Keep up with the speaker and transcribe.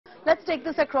Let's take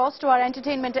this across to our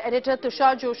entertainment editor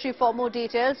Tushar Joshi for more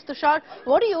details. Tushar,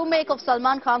 what do you make of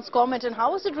Salman Khan's comment and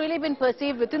how has it really been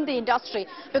perceived within the industry?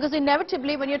 Because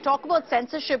inevitably when you talk about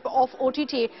censorship of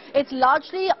OTT, it's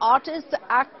largely artists,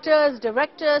 actors,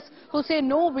 directors who say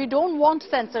no, we don't want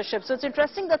censorship. So it's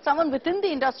interesting that someone within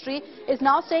the industry is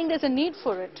now saying there's a need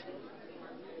for it.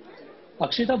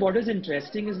 Akshita, what is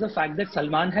interesting is the fact that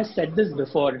Salman has said this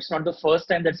before. It's not the first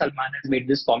time that Salman has made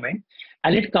this comment.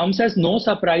 And it comes as no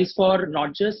surprise for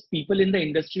not just people in the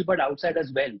industry, but outside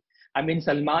as well. I mean,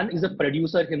 Salman is a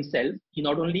producer himself. He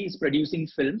not only is producing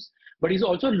films, but he's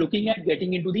also looking at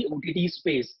getting into the OTT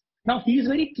space. Now, he is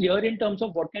very clear in terms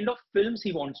of what kind of films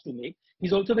he wants to make.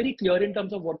 He's also very clear in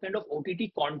terms of what kind of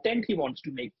OTT content he wants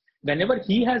to make. Whenever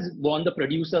he has worn the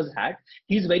producer's hat,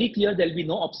 he's very clear there'll be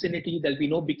no obscenity, there'll be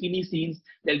no bikini scenes,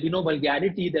 there'll be no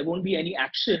vulgarity, there won't be any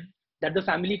action that the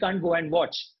family can't go and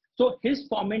watch. So his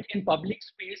comment in public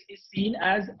space is seen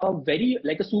as a very,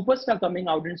 like a superstar coming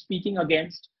out and speaking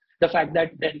against the fact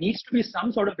that there needs to be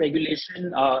some sort of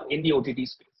regulation in the OTT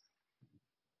space.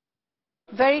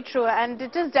 Very true, and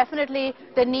it is definitely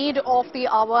the need of the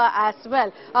hour as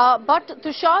well. But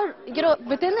Tushar,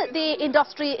 within the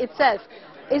industry itself,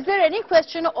 is there any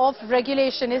question of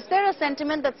regulation? Is there a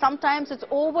sentiment that sometimes it's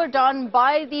overdone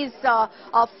by these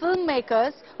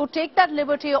filmmakers who take that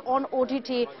liberty on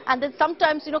OTT and then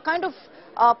sometimes, kind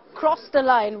of cross the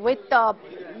line with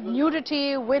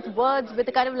nudity, with words, with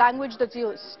the kind of language that's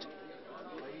used?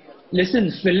 Listen,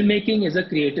 filmmaking is a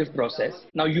creative process.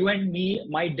 Now, you and me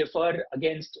might differ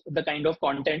against the kind of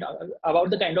content, about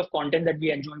the kind of content that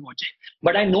we enjoy watching.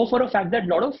 But I know for a fact that a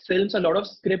lot of films, a lot of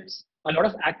scripts, a lot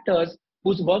of actors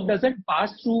whose work doesn't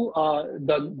pass through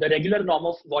the regular norm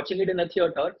of watching it in a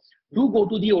theater do go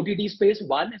to the OTT space.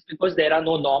 One is because there are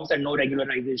no norms and no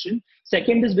regularization.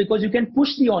 Second is because you can push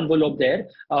the envelope there,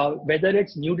 whether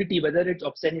it's nudity, whether it's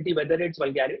obscenity, whether it's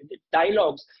vulgarity,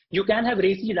 dialogues. You can have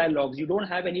racy dialogues. You don't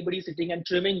have anybody sitting and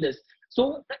trimming this.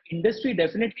 So the industry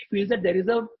definitely feels that there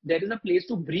is a place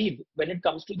to breathe when it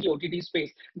comes to the OTT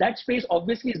space. That space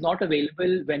obviously is not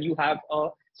available when you have a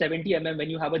 70 when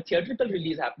you have a theatrical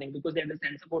release happening, because then the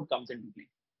censor board comes into play.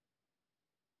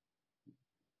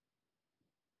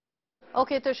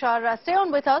 Okay, Tushar, stay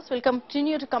on with us. We'll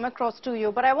continue to come across to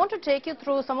you. But I want to take you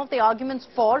through some of the arguments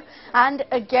for and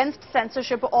against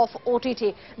censorship of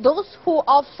OTT. Those who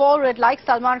are for it, like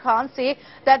Salman Khan, say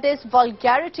that there's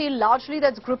vulgarity largely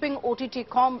that's grouping OTT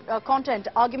content.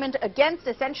 Argument against,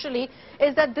 essentially,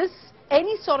 is that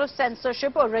any sort of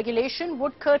censorship or regulation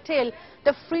would curtail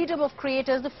the freedom of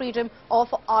creators, the freedom of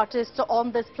artists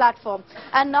on this platform.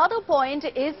 Another point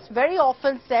is very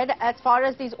often said, as far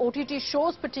as these OTT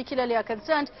shows particularly are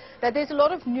concerned, that there's a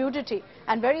lot of nudity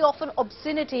and very often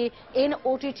obscenity in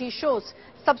OTT shows.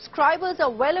 Subscribers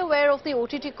are well aware of the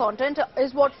OTT content,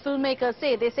 is what filmmakers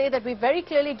say. They say that we very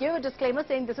clearly give a disclaimer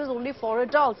saying this is only for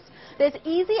adults. There's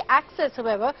easy access,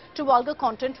 however, to vulgar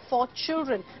content for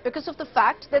children because of the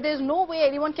fact that there's no way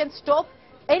anyone can stop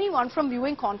anyone from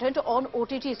viewing content on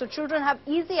OTT. So children have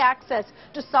easy access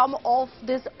to some of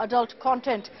this adult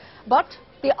content. But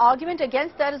the argument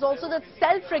against that is also that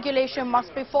self-regulation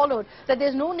must be followed, that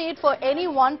there's no need for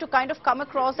anyone to kind of come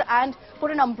across and put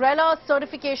an umbrella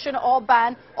certification or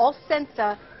ban or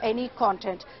censor any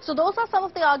content. So those are some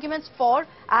of the arguments for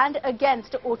and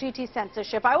against OTT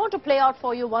censorship. I want to play out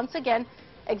for you once again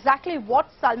exactly what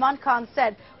Salman Khan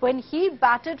said when he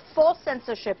batted for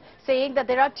censorship, saying that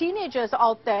there are teenagers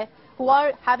out there who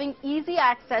are having easy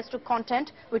access to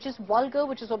content which is vulgar,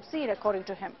 which is obscene, according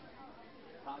to him.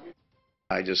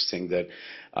 I just think that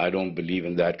I don't believe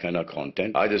in that kind of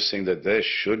content. I just think that there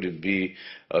should be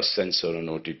a censor on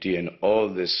OTT, and all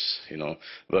this,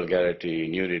 vulgarity,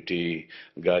 nudity,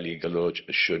 gali galoch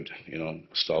should,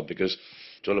 stop, because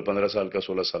चलो 15 साल का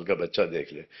 16 साल का बच्चा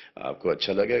देख ले, आपको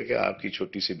अच्छा लगेगा कि आपकी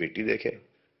छोटी सी बेटी देखे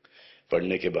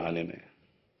पढ़ने के बहाने में?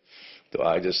 तो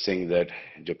I just think that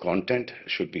the content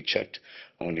should be checked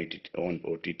on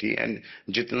OTT, and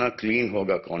जितना clean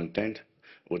होगा content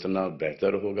उतना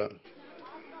बेहतर होगा.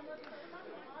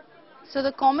 So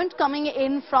the comment coming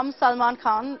in from Salman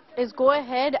Khan is go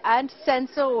ahead and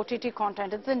censor OTT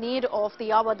content. It's the need of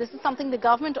the hour. This is something the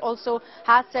government also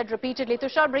has said repeatedly.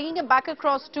 Tushar, bringing it back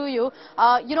across to you,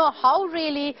 how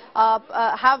really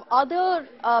have other,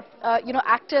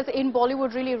 actors in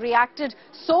Bollywood really reacted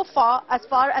so far as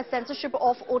censorship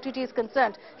of OTT is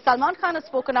concerned? Salman Khan has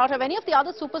spoken out. Have any of the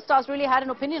other superstars really had an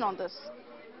opinion on this?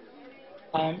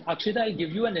 Akshita, I'll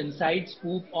give you an inside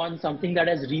scoop on something that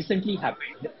has recently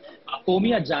happened.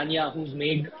 Komi Ajania, who's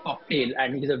made Cocktail,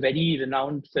 and he's a very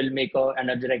renowned filmmaker and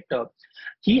a director,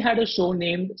 he had a show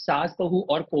named Saas Bahu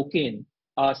or Cocaine,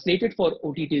 slated for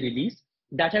OTT release.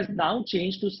 that has now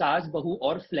changed to Saas Bahu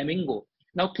or Flamingo.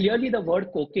 Now, clearly the word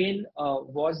cocaine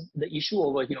was the issue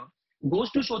over here.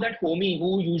 Goes to show that homie,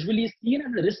 who usually is seen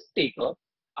as a risk taker,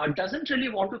 doesn't really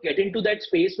want to get into that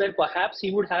space where perhaps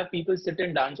he would have people sit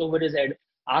and dance over his head,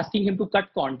 asking him to cut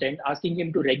content, asking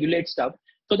him to regulate stuff.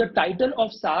 So the title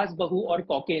of Saas Bahu or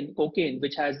cocaine,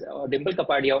 which has Dimple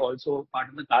Kapadia also part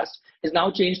of the cast, is now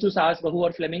changed to Saas Bahu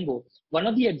or Flamingo. One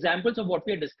of the examples of what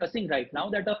we are discussing right now,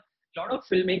 that a lot of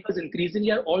filmmakers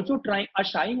increasingly are also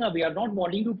shying away, are not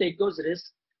wanting to take those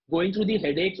risks, going through the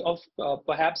headaches of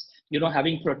perhaps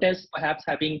having protests, perhaps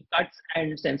having cuts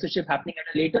and censorship happening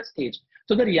at a later stage.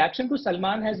 So the reaction to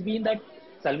Salman has been that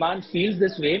Salman feels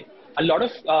this way. A lot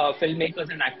of filmmakers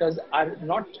and actors are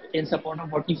not in support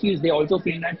of what he feels. They also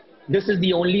feel that this is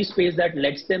the only space that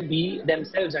lets them be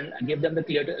themselves and give them the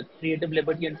creative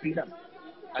liberty and freedom.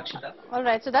 Akshita. All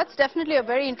right, so that's definitely a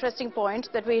very interesting point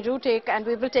that we do take, and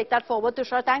we will take that forward.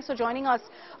 Tushar, thanks for joining us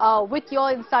with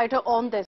your insight on this.